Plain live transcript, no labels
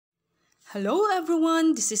Hello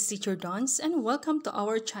everyone, this is Teacher Dons and welcome to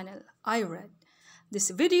our channel, iRead. This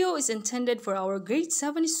video is intended for our grade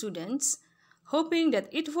 7 students, hoping that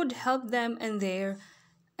it would help them in their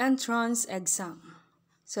entrance exam.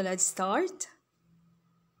 So let's start.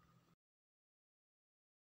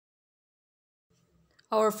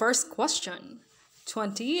 Our first question,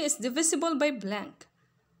 20 is divisible by blank.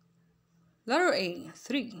 Letter A,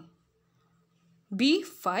 3. B,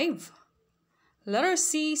 5. Letter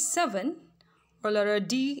C, 7. Or letter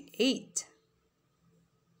D, 8.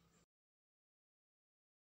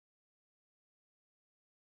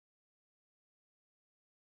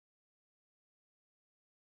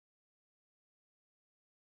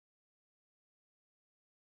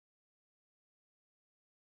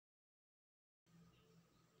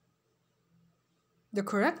 The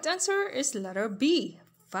correct answer is letter B,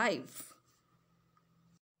 5.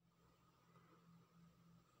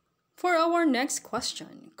 For our next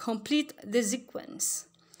question, complete the sequence.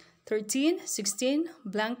 13, 16,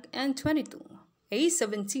 blank, and 22. A,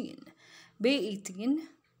 17. B, 18.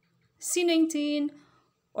 C, 19.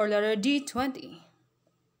 Or letter D, 20.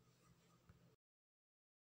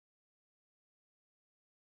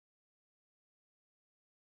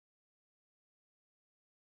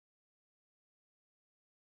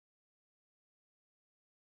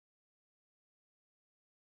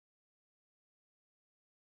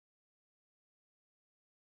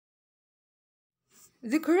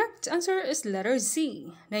 The correct answer is letter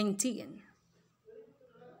Z, 19.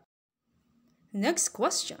 Next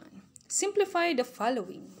question. Simplify the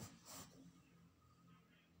following.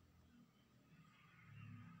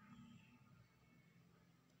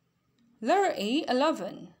 Letter A,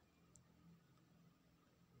 11.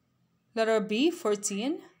 Letter B,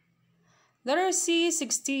 14. Letter C,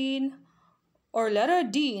 16. Or letter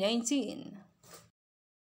D, 19.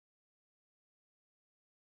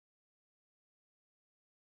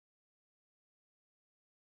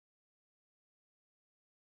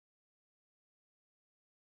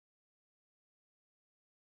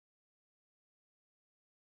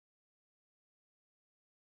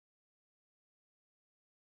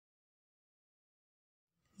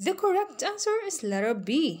 The correct answer is letter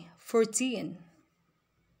B, 14.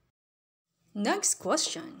 Next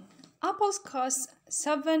question. Apples cost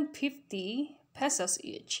 750 pesos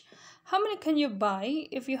each. How many can you buy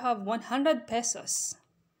if you have 100 pesos?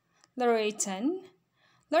 Letter A, 10.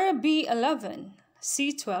 Letter B, 11.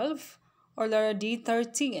 C, 12. Or letter D,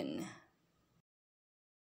 13.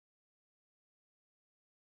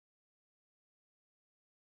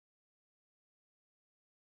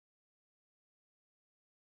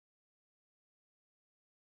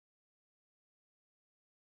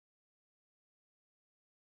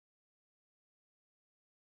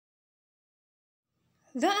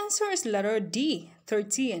 The answer is letter D,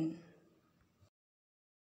 13.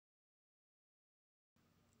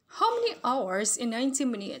 How many hours in 90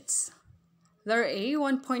 minutes? Letter A,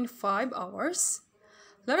 1.5 hours.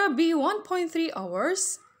 Letter B, 1.3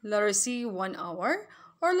 hours. Letter C, 1 hour.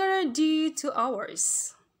 Or letter D, 2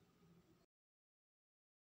 hours.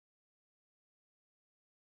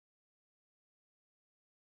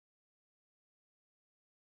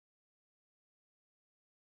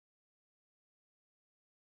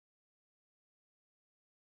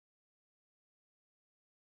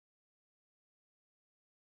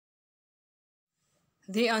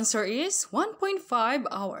 The answer is 1.5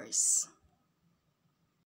 hours.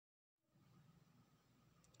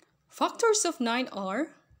 Factors of 9 are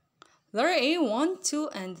letter A, 1, 2,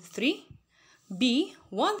 and 3. B,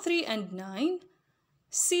 1, 3, and 9.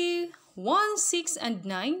 C, 1, 6, and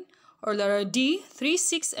 9. Or letter D, 3,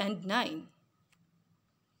 6, and 9.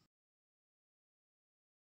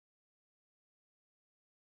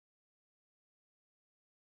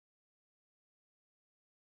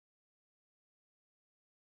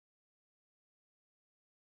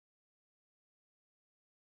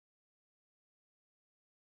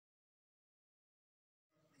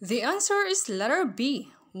 The answer is letter B,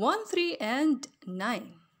 1, 3, and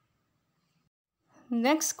 9.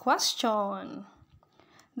 Next question.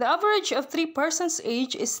 The average of 3 persons'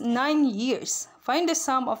 age is 9 years. Find the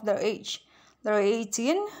sum of their age. Letter A,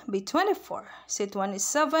 18, B, 24, C,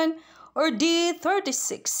 27, or D,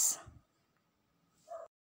 36.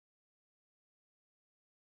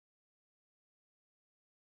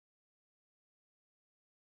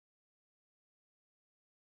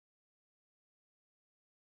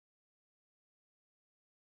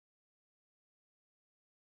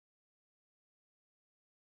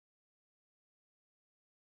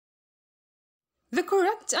 The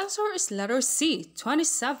correct answer is letter C,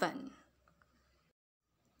 27.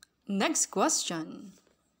 Next question.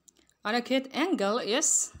 An acute angle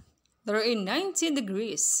is letter A 90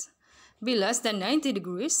 degrees, B less than 90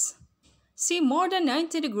 degrees, C more than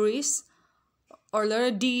 90 degrees, or letter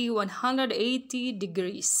D 180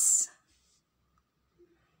 degrees.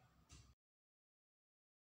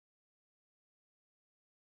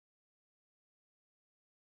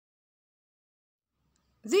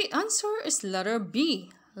 The answer is letter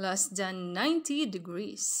B, less than 90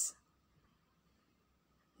 degrees.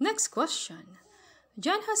 Next question.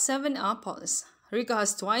 John has 7 apples. Rika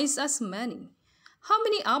has twice as many. How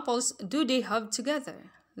many apples do they have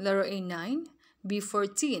together? Letter A 9, B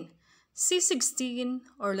 14, C 16,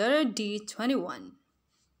 or letter D 21.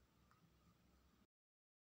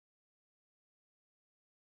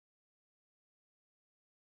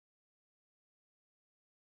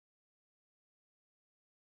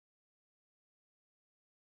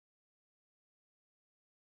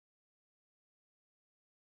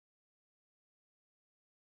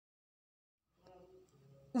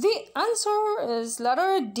 The answer is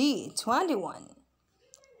letter D 21.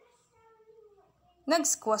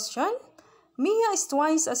 Next question. Mia is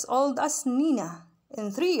twice as old as Nina. In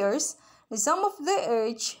 3 years, the sum of their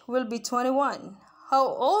age will be 21. How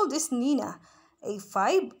old is Nina? A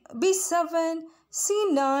 5, B 7,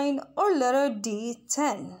 C 9, or letter D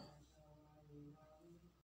 10?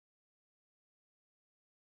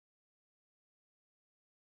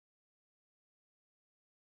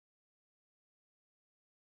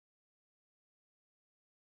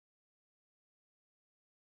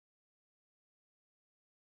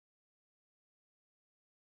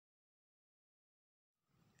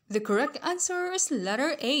 The correct answer is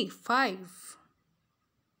letter A 5.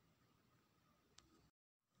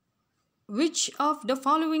 Which of the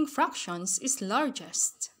following fractions is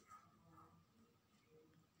largest?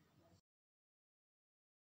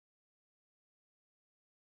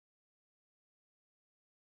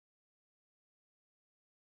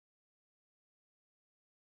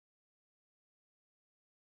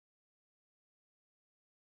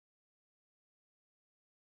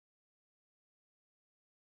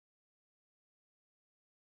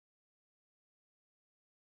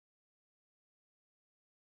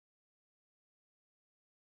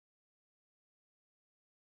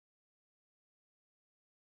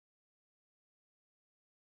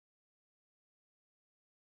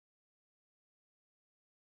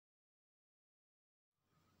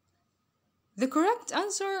 The correct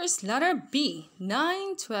answer is letter B,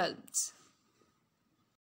 9/12.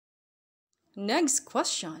 Next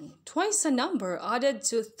question. Twice a number added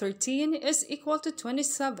to 13 is equal to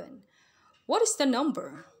 27. What is the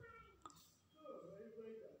number?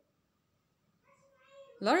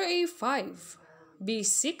 Letter A 5, B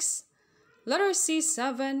 6, letter C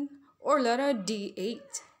 7, or letter D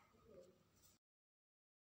 8?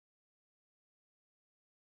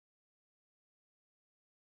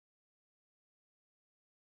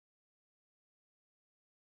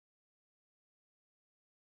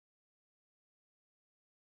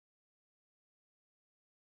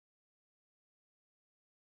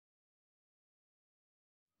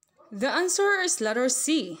 The answer is letter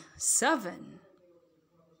C, 7.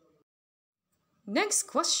 Next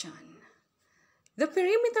question. The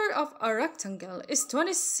perimeter of a rectangle is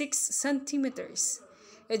 26 centimeters.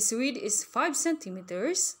 Its width is 5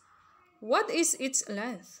 centimeters. What is its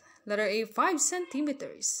length? Letter A 5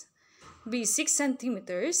 centimeters, B 6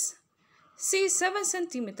 centimeters, C 7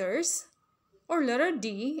 centimeters, or letter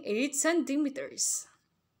D 8 centimeters.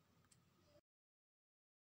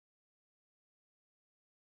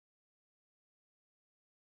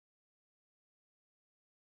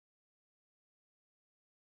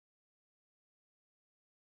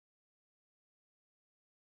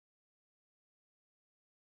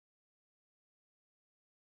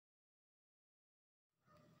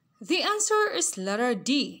 The answer is letter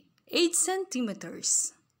D, 8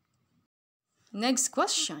 centimeters. Next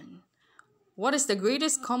question. What is the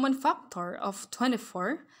greatest common factor of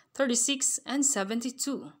 24, 36, and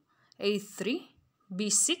 72? A 3,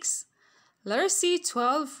 B 6, letter C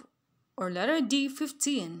 12, or letter D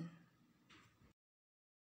 15?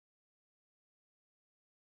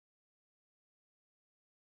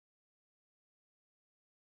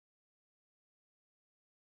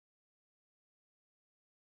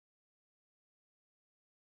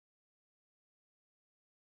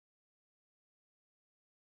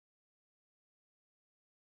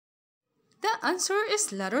 The answer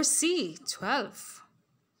is letter C, 12.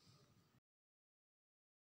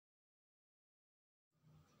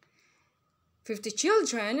 "50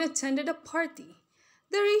 children attended a party.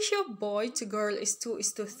 The ratio of boy to girl is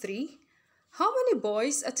 2:3. How many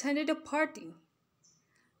boys attended the party?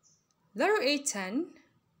 Letter A 10,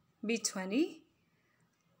 B 20,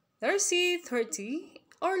 letter C 30,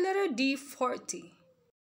 or letter D 40?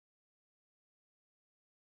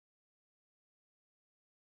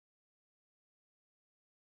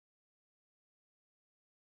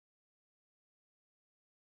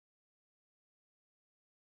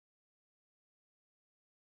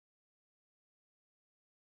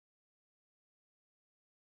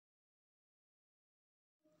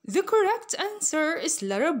 The correct answer is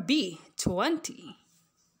letter B 20.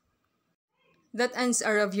 That ends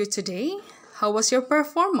our review today. How was your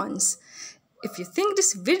performance? If you think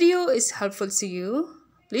this video is helpful to you,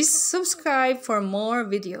 please subscribe for more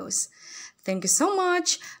videos. Thank you so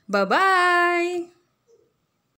much. Bye-bye.